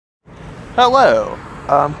Hello,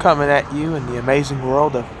 I'm coming at you in the amazing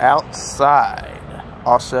world of outside,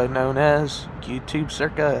 also known as YouTube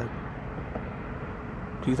circa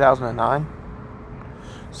 2009.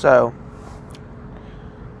 So,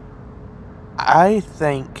 I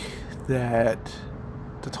think that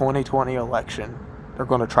the 2020 election, they're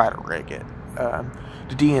going to try to rig it.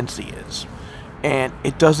 The DNC is. And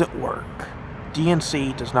it doesn't work.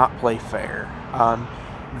 DNC does not play fair.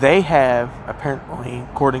 They have, apparently,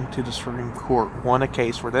 according to the Supreme Court, won a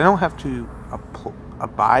case where they don't have to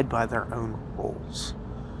abide by their own rules.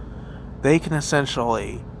 They can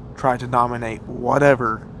essentially try to nominate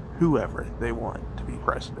whoever they want to be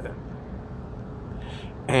president.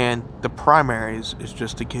 And the primaries is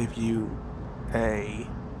just to give you an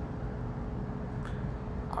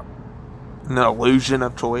illusion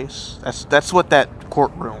of choice. That's what that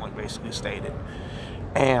court ruling basically stated.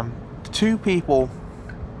 And two people,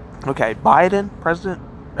 Biden,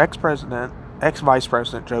 ex-vice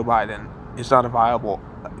president Joe Biden is not a viable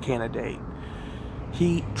candidate.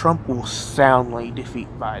 Trump will soundly defeat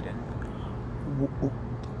Biden.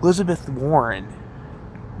 Elizabeth Warren,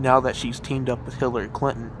 now that she's teamed up with Hillary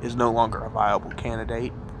Clinton, is no longer a viable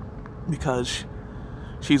candidate because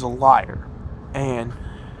she's a liar. And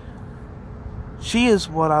she is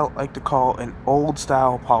what I like to call an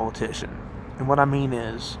old-style politician. And what I mean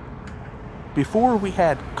is, before we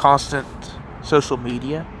had constant social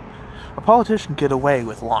media, a politician can get away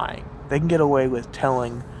with lying. They can get away with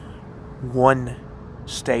telling one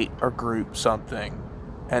state or group something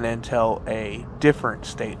and then tell a different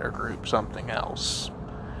state or group something else.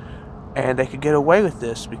 And they could get away with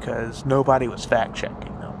this because nobody was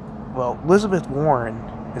fact-checking them. Well, Elizabeth Warren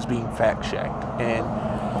is being fact-checked,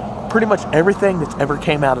 and pretty much everything that's ever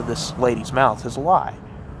came out of this lady's mouth is a lie.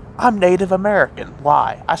 I'm Native American.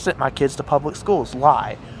 Lie. I sent my kids to public schools.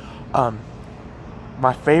 Lie.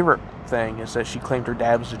 My favorite thing is that she claimed her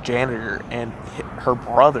dad was a janitor, and her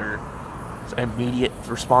brother's immediate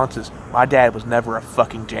response is, my dad was never a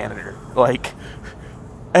fucking janitor. Like,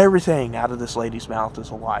 everything out of this lady's mouth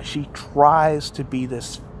is a lie. She tries to be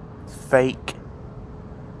this fake,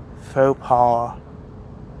 faux pas,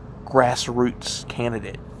 grassroots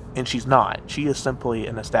candidate. And she's not. She is simply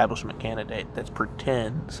an establishment candidate that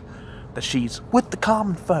pretends that she's with the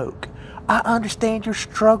common folk. I understand your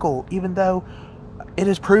struggle, even though it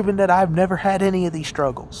is proven that I've never had any of these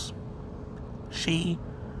struggles. She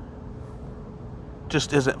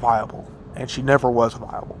just isn't viable. And she never was a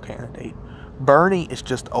viable candidate. Bernie is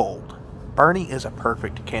just old. Bernie is a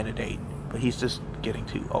perfect candidate, but he's just getting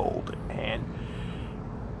too old. And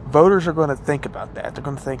voters are going to think about that. They're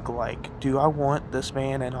going to think like, do I want this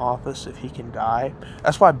man in office if he can die?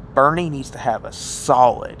 That's why Bernie needs to have a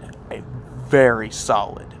very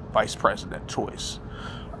solid vice president choice.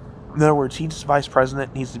 In other words, his vice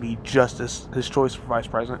president needs to be his choice for vice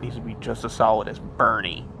president needs to be just as solid as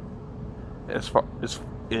Bernie as far as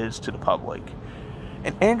is to the public.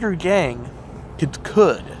 And Andrew Yang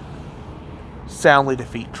could soundly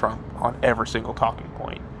defeat Trump on every single talking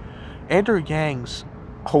point. Andrew Yang's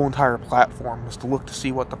whole entire platform was to look to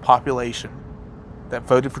see what the population that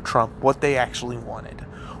voted for Trump, what they actually wanted.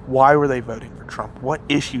 Why were they voting for Trump? What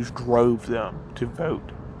issues drove them to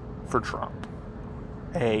vote for Trump?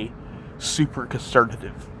 A super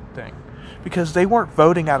conservative thing. Because they weren't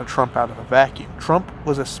voting Trump out of a vacuum. Trump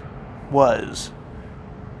was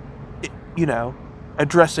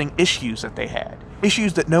addressing issues that they had.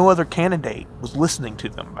 Issues that no other candidate was listening to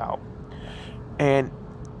them about. And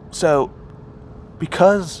so,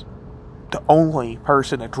 because the only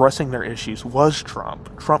person addressing their issues was Trump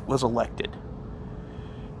was elected.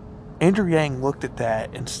 Andrew Yang looked at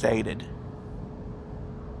that and stated,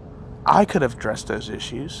 I could have addressed those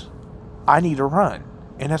issues. I need to run.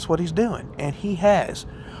 And that's what he's doing. And he has.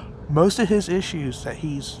 Most of his issues that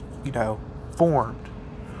he's, formed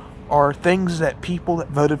are things that people that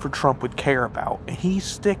voted for Trump would care about. And he's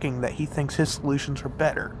sticking that he thinks his solutions are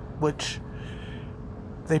better, which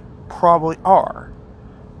they probably are.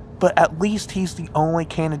 But at least he's the only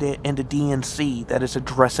candidate in the DNC that is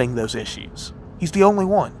addressing those issues. He's the only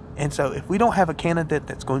one. And so if we don't have a candidate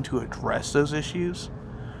that's going to address those issues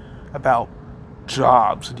about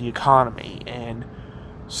jobs and the economy and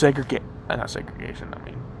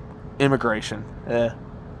immigration.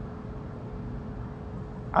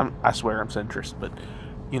 I swear I'm centrist, but,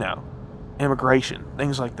 immigration,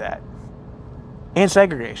 things like that. And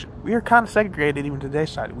segregation. We are kind of segregated even today's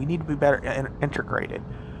society. We need to be better integrated.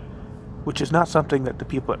 Which is not something that the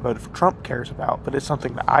people that voted for Trump cares about, but it's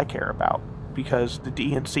something that I care about. Because the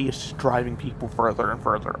DNC is just driving people further and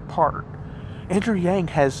further apart. Andrew Yang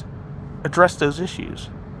has addressed those issues.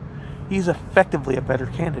 He's effectively a better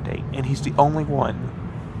candidate, and he's the only one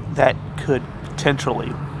that could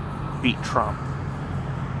potentially beat Trump.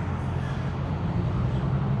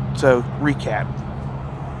 So, recap.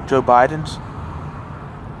 Joe Biden's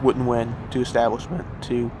wouldn't win. Too establishment.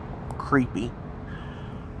 Too creepy.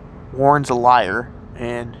 Warren's a liar,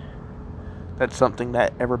 and that's something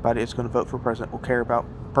that everybody that's going to vote for president will care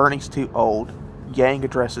about. Bernie's too old. Yang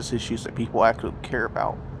addresses issues that people actually care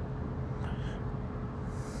about.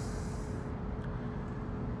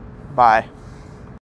 Bye.